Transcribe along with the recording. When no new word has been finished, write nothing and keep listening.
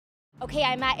Okay,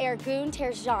 I'm at Ergun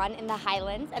Tercan in the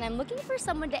Highlands, and I'm looking for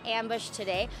someone to ambush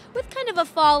today with kind of a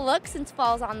fall look since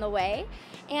fall's on the way.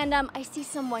 And I see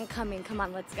someone coming. Come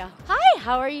on, let's go. Hi,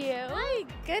 how are you? Hi,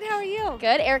 good, how are you?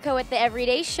 Good, Erica with the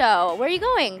Everyday Show. Where are you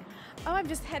going? Oh, I'm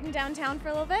just heading downtown for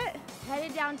a little bit.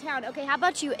 Headed downtown. Okay, how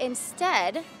about you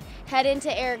instead head into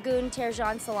Ergun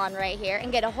Tercan Salon right here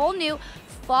and get a whole new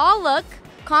fall look,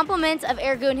 compliments of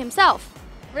Ergun himself.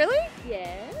 Really?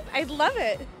 Yes. I'd love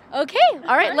it. Okay,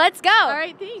 all right, let's go. All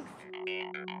right, thanks.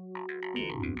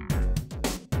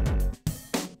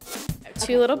 I have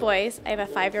two little boys. I have a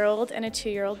 5-year-old and a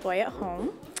 2-year-old boy at home.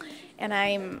 And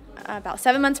I'm about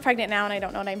 7 months pregnant now, and I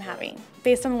don't know what I'm having.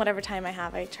 Based on whatever time I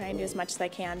have, I try and do as much as I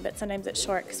can, but sometimes it's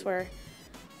short because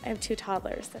I have 2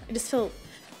 toddlers. I just feel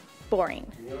boring.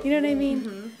 You know what I mean?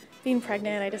 Mm-hmm. Being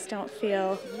pregnant, I just don't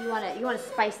feel... You want to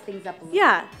spice things up a little.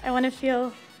 Yeah, I want to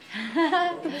feel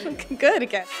good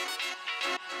again.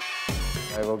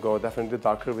 I will go definitely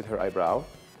darker with her eyebrow,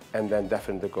 and then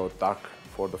definitely go dark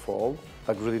for the fall,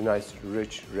 like really nice,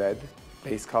 rich red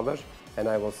base color, and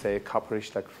I will say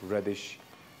copperish, like reddish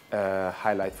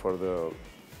highlight for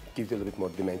give it a little bit more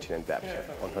dimension and depth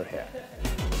on her hair.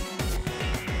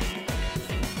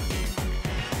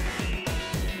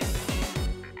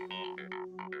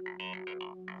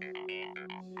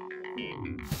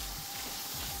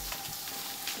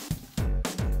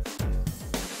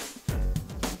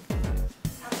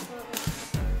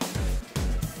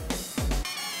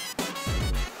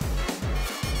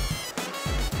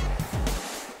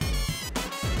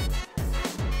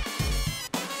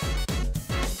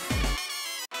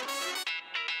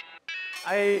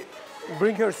 I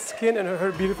bring her skin and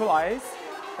her beautiful eyes,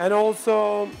 and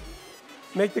also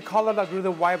make the color like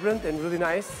really vibrant and really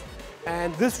nice.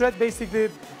 And this red basically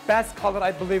best color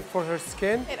I believe for her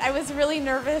skin. I was really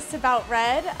nervous about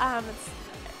red.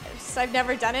 I've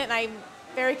never done it, and I'm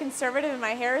very conservative in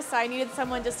my hair, so I needed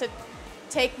someone just to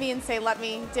take me and say, let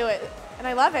me do it. And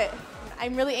I love it.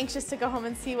 I'm really anxious to go home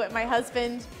and see what my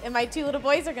husband and my 2 little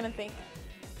boys are gonna think.